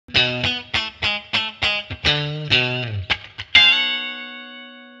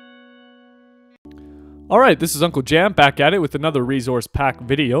Alright, this is Uncle Jam back at it with another resource pack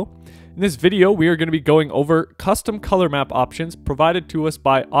video. In this video, we are going to be going over custom color map options provided to us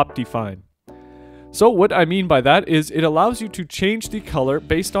by Optifine. So what I mean by that is it allows you to change the color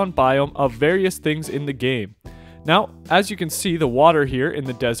based on biome of various things in the game. Now, as you can see, the water here in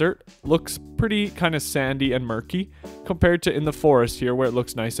the desert looks pretty kind of sandy and murky compared to in the forest here where it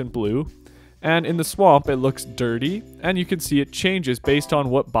looks nice and blue. And in the swamp, it looks dirty, and you can see it changes based on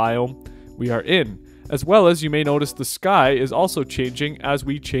what biome we are in. As well as you may notice the sky is also changing as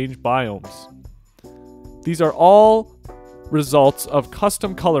we change biomes. These are all results of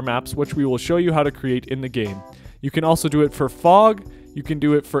custom color maps, which we will show you how to create in the game. You can also do it for fog, you can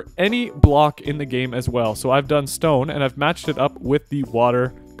do it for any block in the game as well. So I've done stone and I've matched it up with the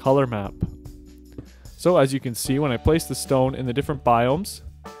water color map. So as you can see, when I place the stone in the different biomes,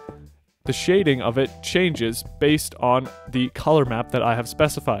 the shading of it changes based on the color map that I have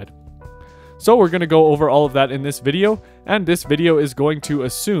specified. So we're going to go over all of that in this video, and this video is going to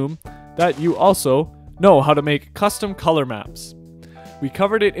assume that you also know how to make custom color maps. We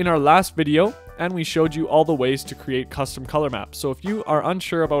covered it in our last video, and we showed you all the ways to create custom color maps. So if you are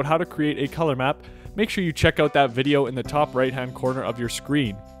unsure about how to create a color map, make sure you check out that video in the top right hand corner of your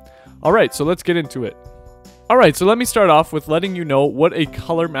screen. Alright, so let's get into it. Alright, so let me start off with letting you know what a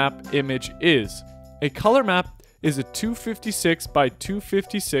color map image is. A color map is a 256 by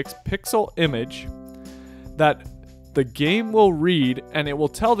 256 pixel image that the game will read, and it will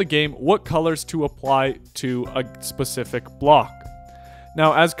tell the game what colors to apply to a specific block.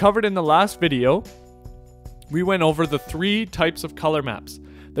 Now, as covered in the last video, we went over the three types of color maps.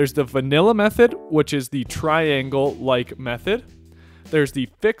 There's the vanilla method, which is the triangle-like method. There's the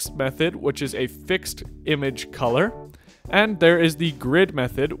fixed method, which is a fixed image color. And there is the grid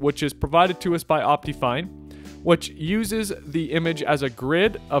method, which is provided to us by Optifine, which uses the image as a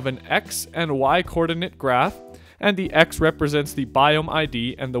grid of an X and Y coordinate graph, and the X represents the biome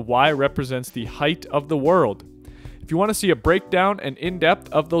ID and the Y represents the height of the world. If you want to see a breakdown and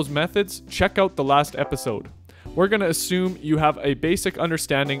in-depth of those methods, check out the last episode. We're going to assume you have a basic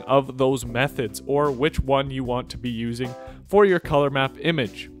understanding of those methods, or which one you want to be using for your color map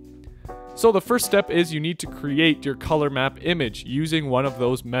image. So the first step is you need to create your color map image using one of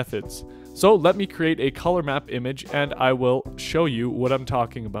those methods. So let me create a color map image and I will show you what I'm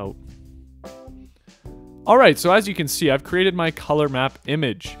talking about. Alright, so as you can see, I've created my color map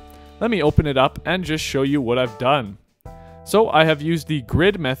image. Let me open it up and just show you what I've done. So I have used the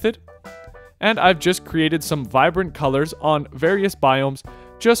grid method, and I've just created some vibrant colors on various biomes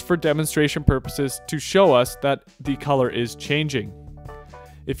just for demonstration purposes to show us that the color is changing.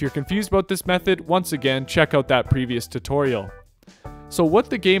 If you're confused about this method, once again, check out that previous tutorial. So what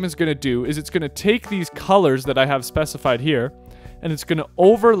the game is going to do is it's going to take these colors that I have specified here, and it's going to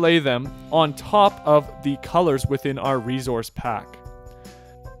overlay them on top of the colors within our resource pack.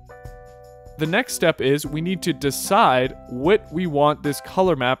 The next step is we need to decide what we want this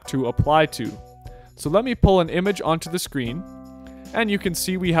color map to apply to. So let me pull an image onto the screen, and you can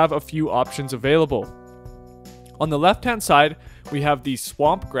see we have a few options available. On the left hand side, we have the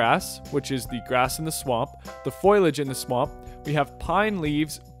swamp grass, which is the grass in the swamp, the foliage in the swamp. We have pine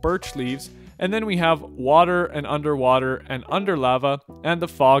leaves, birch leaves, and then we have water and under lava, and the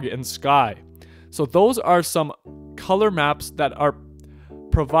fog and sky. So those are some color maps that are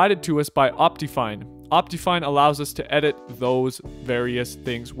provided to us by Optifine. Optifine allows us to edit those various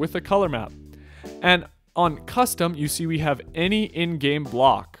things with a color map. And on custom, you see we have any in-game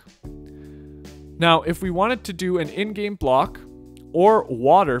block. Now, if we wanted to do an in-game block, or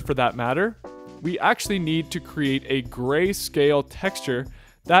water for that matter, we actually need to create a grayscale texture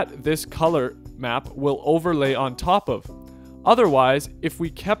that this color map will overlay on top of. Otherwise, if we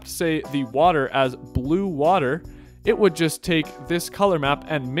kept, say, the water as blue water, it would just take this color map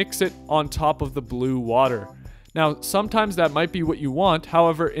and mix it on top of the blue water. Now, sometimes that might be what you want.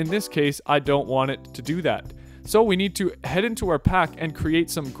 However, in this case, I don't want it to do that. So we need to head into our pack and create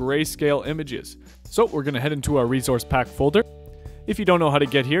some grayscale images. So we're going to head into our resource pack folder. If you don't know how to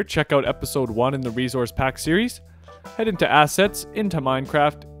get here, check out episode 1 in the resource pack series. Head into assets, into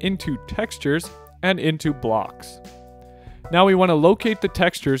Minecraft, into textures, and into blocks. Now we want to locate the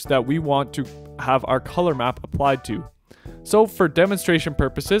textures that we want to have our color map applied to. So for demonstration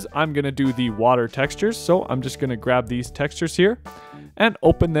purposes, I'm going to do the water textures. So I'm just going to grab these textures here and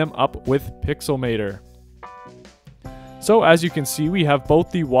open them up with Pixelmator. So as you can see, we have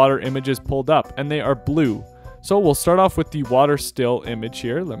both the water images pulled up and they are blue. So we'll start off with the water still image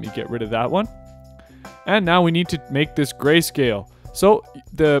here. Let me get rid of that one. And now we need to make this grayscale. So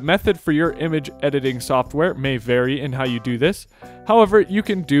the method for your image editing software may vary in how you do this. However, you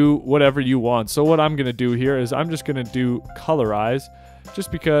can do whatever you want. So what I'm going to do here is I'm just going to do colorize,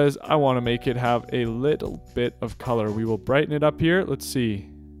 just because I want to make it have a little bit of color. We will brighten it up here. Let's see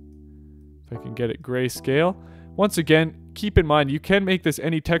if I can get it grayscale. Once again, keep in mind you can make this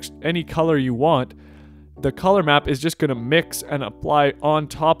any text, any color you want. The color map is just going to mix and apply on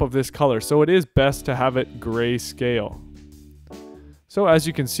top of this color. So it is best to have it grayscale. So as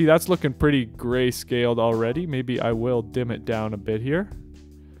you can see, that's looking pretty grayscaled already. Maybe I will dim it down a bit here.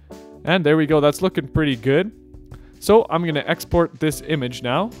 And there we go. That's looking pretty good. So I'm going to export this image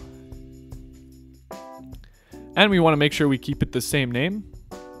now. And we want to make sure we keep it the same name.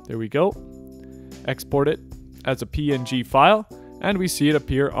 There we go. Export it as a PNG file. And we see it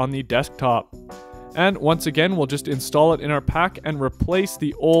appear on the desktop. And once again, we'll just install it in our pack and replace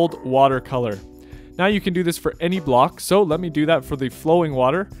the old watercolor. Now you can do this for any block, so let me do that for the flowing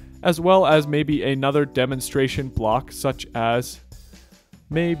water, as well as maybe another demonstration block, such as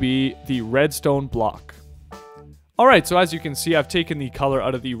maybe the redstone block. Alright, so as you can see, I've taken the color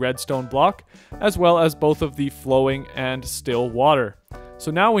out of the redstone block, as well as both of the flowing and still water.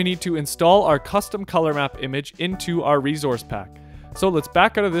 So now we need to install our custom color map image into our resource pack. So let's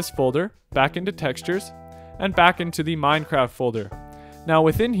back out of this folder, back into textures, and back into the Minecraft folder. Now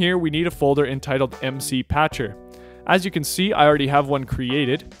within here, we need a folder entitled MC Patcher. As you can see, I already have one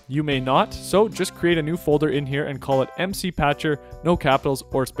created. You may not, so just create a new folder in here and call it MC Patcher, no capitals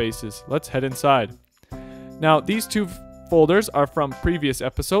or spaces. Let's head inside. Now these two folders are from previous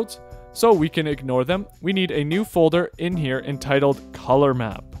episodes, so we can ignore them. We need a new folder in here entitled Color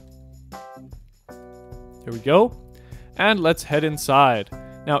Map. There we go. And let's head inside.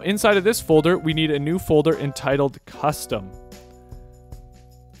 Now inside of this folder, we need a new folder entitled Custom.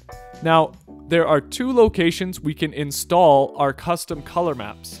 Now, there are two locations we can install our custom color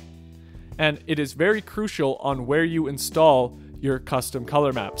maps. And it is very crucial on where you install your custom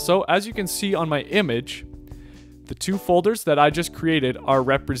color map. So as you can see on my image, the two folders that I just created are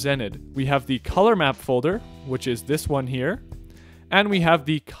represented. We have the color map folder, which is this one here. And we have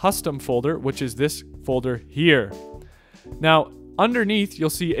the custom folder, which is this folder here. Now, underneath,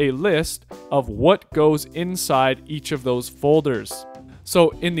 you'll see a list of what goes inside each of those folders.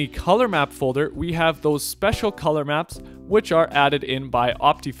 So in the color map folder, we have those special color maps which are added in by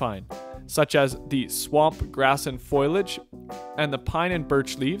Optifine, such as the swamp, grass, and foliage, and the pine and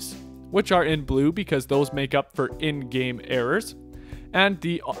birch leaves, which are in blue because those make up for in-game errors, and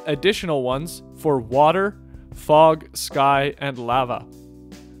the additional ones for water, fog, sky, and lava.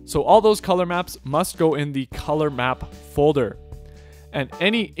 So all those color maps must go in the color map folder. And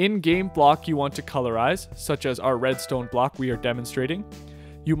any in-game block you want to colorize, such as our redstone block we are demonstrating,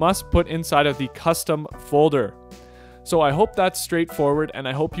 you must put inside of the custom folder. So I hope that's straightforward, and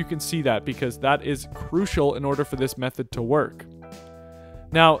I hope you can see that because that is crucial in order for this method to work.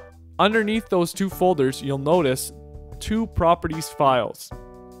 Now, underneath those two folders, you'll notice two properties files.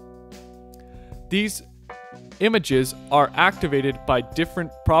 These images are activated by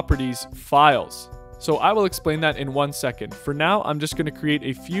different properties files. So I will explain that in 1 second. For now, I'm just going to create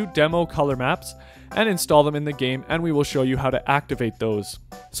a few demo color maps and install them in the game, and we will show you how to activate those.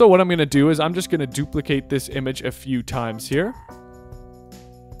 So what I'm going to do is I'm just going to duplicate this image a few times here,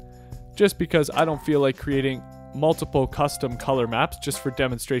 just because I don't feel like creating multiple custom color maps just for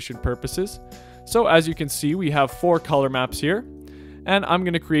demonstration purposes. So as you can see, we have 4 color maps here, and I'm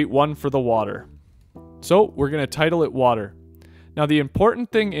going to create one for the water. So we're going to title it water. Now the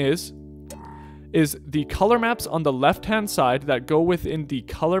important thing is the color maps on the left-hand side that go within the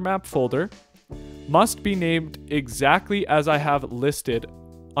color map folder must be named exactly as I have listed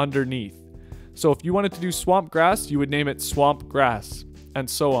underneath. So if you wanted to do swamp grass, you would name it swamp grass, and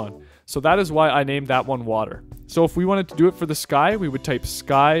so on. So that is why I named that one water. So if we wanted to do it for the sky, we would type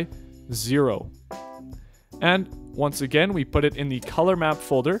sky 0. And once again, we put it in the color map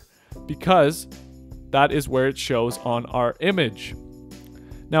folder because that is where it shows on our image.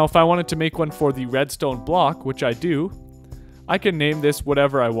 Now, if I wanted to make one for the redstone block, which I do, I can name this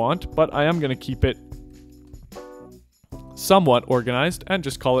whatever I want, but I am going to keep it somewhat organized and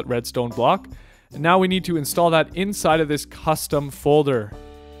just call it redstone block. And now we need to install that inside of this custom folder.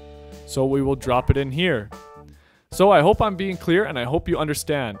 So we will drop it in here. So I hope I'm being clear and I hope you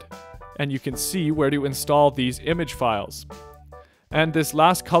understand. And you can see where to install these image files. And this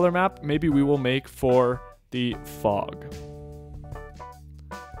last color map, maybe we will make for the fog.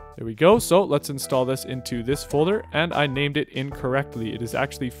 There we go. So let's install this into this folder, and I named it incorrectly. It is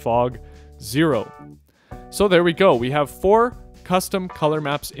actually fog 0. So there we go. We have 4 custom color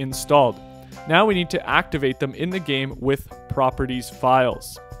maps installed. Now we need to activate them in the game with properties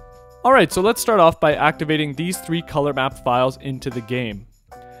files. Alright, so let's start off by activating these 3 color map files into the game.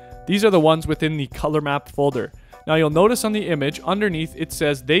 These are the ones within the color map folder. Now you'll notice on the image underneath it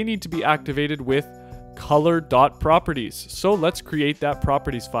says they need to be activated with color.properties. So let's create that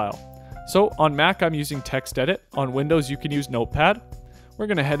properties file. So on Mac I'm using textedit. On Windows you can use notepad. We're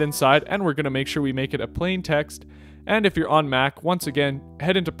going to head inside and we're going to make sure we make it a plain text. And if you're on Mac, once again,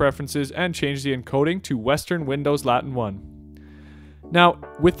 head into preferences and change the encoding to Western Windows Latin 1. Now,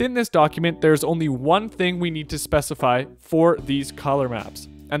 within this document, there's only one thing we need to specify for these color maps,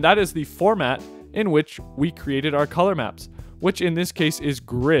 and that is the format in which we created our color maps, which in this case is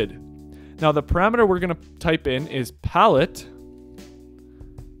grid. Now, the parameter we're going to type in is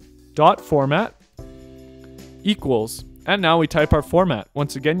palette.format equals, and now we type our format.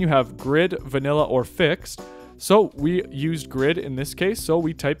 Once again, you have grid, vanilla, or fixed. So we used grid in this case, so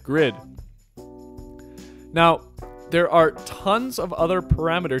we type grid. Now, there are tons of other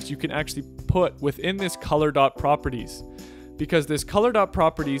parameters you can actually put within this color.properties, because this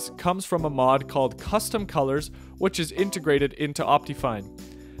color.properties comes from a mod called custom colors, which is integrated into Optifine.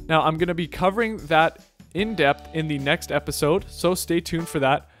 Now I'm going to be covering that in depth in the next episode, so stay tuned for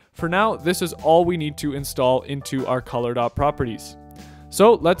that. For now, this is all we need to install into our color.properties.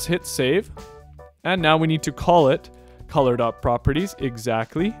 So let's hit save, and now we need to call it color.properties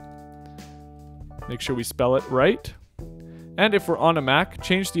exactly. Make sure we spell it right. And if we're on a Mac,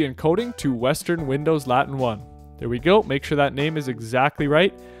 change the encoding to Western Windows Latin 1. There we go. Make sure that name is exactly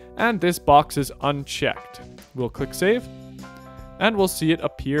right. And this box is unchecked. We'll click save. And we'll see it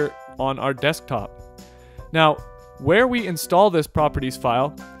appear on our desktop. Now, where we install this properties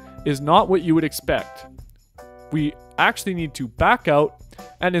file is not what you would expect. We actually need to back out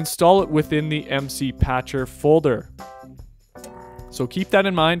and install it within the MC Patcher folder. So keep that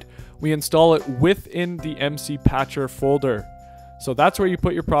in mind. We install it within the MC Patcher folder. So that's where you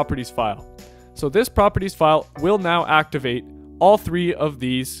put your properties file. So this properties file will now activate all 3 of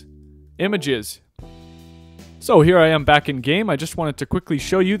these images. So here I am back in game. I just wanted to quickly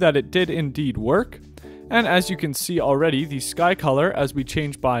show you that it did indeed work. And as you can see already, the sky color as we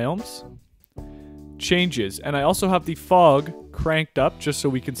change biomes changes. And I also have the fog cranked up just so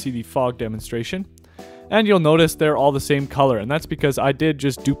we can see the fog demonstration. And you'll notice they're all the same color, and that's because I did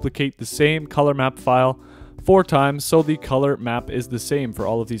just duplicate the same color map file 4 times, so the color map is the same for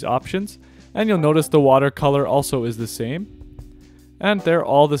all of these options. And you'll notice the watercolor also is the same, and they're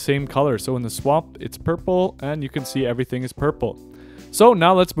all the same color. So in the swamp, it's purple, and you can see everything is purple. So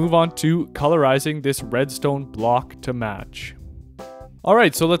now let's move on to colorizing this redstone block to match.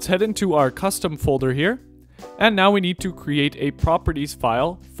 Alright, so let's head into our custom folder here. And now we need to create a properties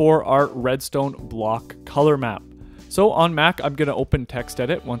file for our redstone block color map. So on Mac, I'm going to open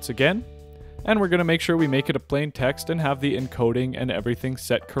textedit once again. And we're going to make sure we make it a plain text and have the encoding and everything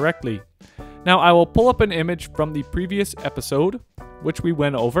set correctly. Now I will pull up an image from the previous episode, which we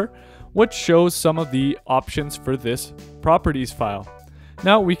went over, which shows some of the options for this properties file.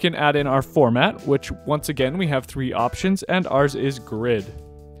 Now we can add in our format, which once again we have 3 options, and ours is grid.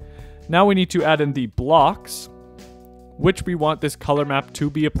 Now we need to add in the blocks, which we want this color map to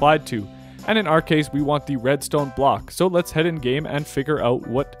be applied to. And in our case, we want the redstone block. So let's head in game and figure out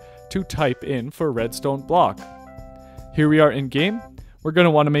what to type in for redstone block. Here we are in game. We're going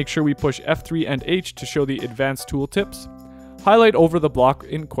to want to make sure we push F3 and H to show the advanced tooltips. Highlight over the block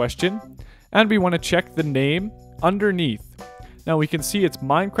in question. And we want to check the name underneath. Now we can see it's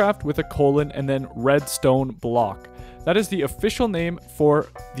Minecraft with a colon and then redstone block. That is the official name for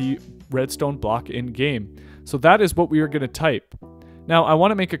the redstone block in game. So that is what we are going to type. Now I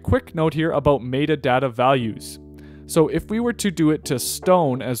want to make a quick note here about metadata values. So if we were to do it to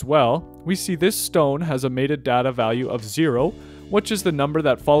stone as well, we see this stone has a metadata value of 0, which is the number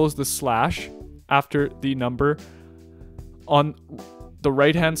that follows the slash after the number on the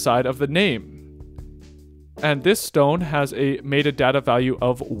right hand side of the name. And this stone has a metadata value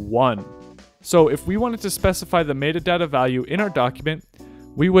of 1. So if we wanted to specify the metadata value in our document,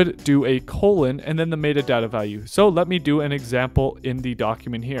 we would do a colon and then the metadata value. So let me do an example in the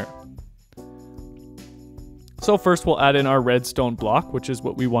document here. So first we'll add in our redstone block, which is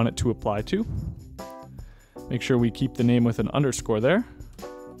what we want it to apply to. Make sure we keep the name with an underscore there.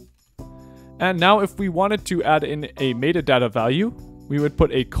 And now if we wanted to add in a metadata value, we would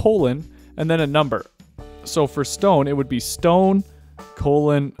put a colon and then a number. So for stone, it would be stone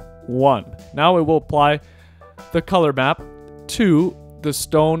colon 1. Now it will apply the color map to the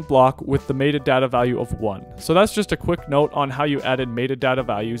stone block with the metadata value of 1. So that's just a quick note on how you add in metadata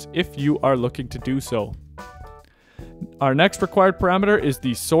values if you are looking to do so. Our next required parameter is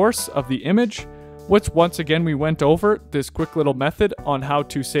the source of the image, which once again we went over this quick little method on how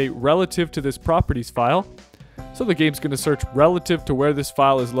to say relative to this properties file. So the game's going to search relative to where this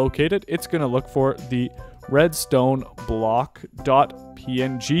file is located. It's going to look for the redstone block.png.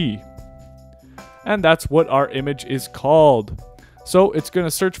 And that's what our image is called. So it's going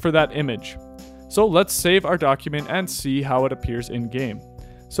to search for that image. So let's save our document and see how it appears in game.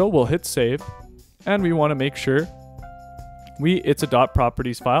 So we'll hit save, and we want to make sure it's a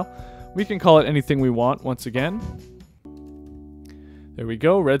 .properties file. We can call it anything we want once again. There we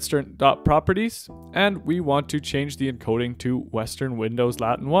go, redstone.properties, and we want to change the encoding to Western Windows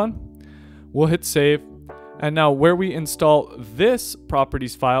Latin 1. We'll hit save, and now where we install this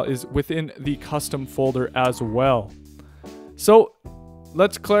properties file is within the custom folder as well. So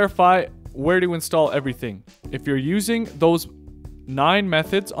let's clarify where to install everything. If you're using those 9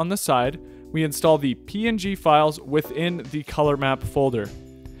 methods on the side, we install the PNG files within the color map folder.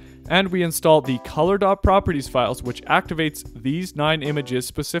 And we install the color.properties files, which activates these 9 images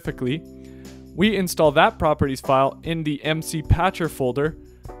specifically. We install that properties file in the MC Patcher folder,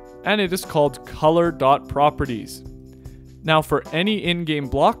 and it is called color.properties. Now for any in-game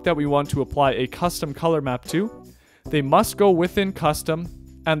block that we want to apply a custom color map to, they must go within custom,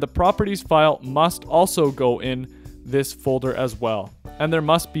 and the properties file must also go in this folder as well. And there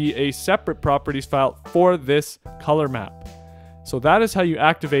must be a separate properties file for this color map. So that is how you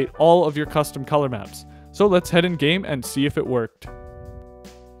activate all of your custom color maps. So let's head in game and see if it worked.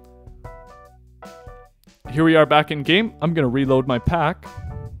 Here we are back in game. I'm going to reload my pack.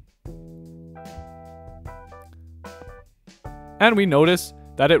 And we notice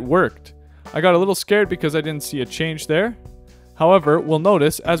that it worked. I got a little scared because I didn't see a change there. However, we'll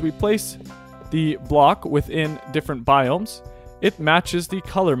notice as we place the block within different biomes, it matches the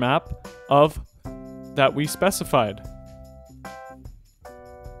color map that we specified.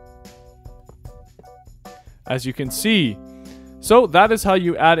 As you can see. So that is how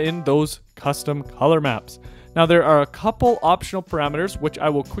you add in those custom color maps. Now there are a couple optional parameters which I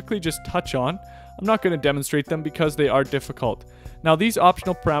will quickly just touch on. I'm not going to demonstrate them because they are difficult. Now these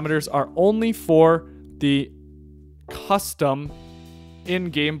optional parameters are only for the custom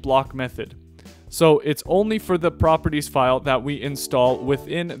in-game block method. So it's only for the properties file that we install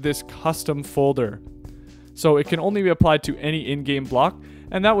within this custom folder. So it can only be applied to any in-game block,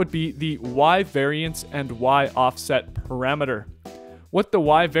 and that would be the Y variance and Y offset parameter. What the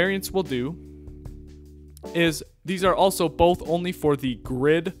Y variance will do is these are also both only for the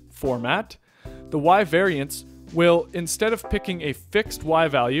grid format. The Y variance will, instead of picking a fixed Y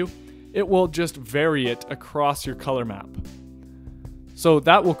value, it will just vary it across your color map. So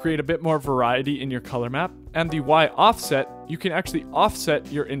that will create a bit more variety in your color map. And the Y offset, you can actually offset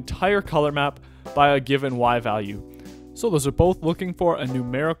your entire color map by a given Y value. So those are both looking for a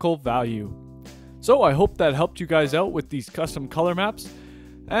numerical value. So I hope that helped you guys out with these custom color maps.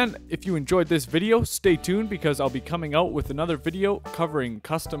 And if you enjoyed this video, stay tuned because I'll be coming out with another video covering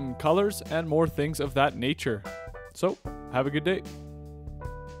custom colors and more things of that nature. So have a good day.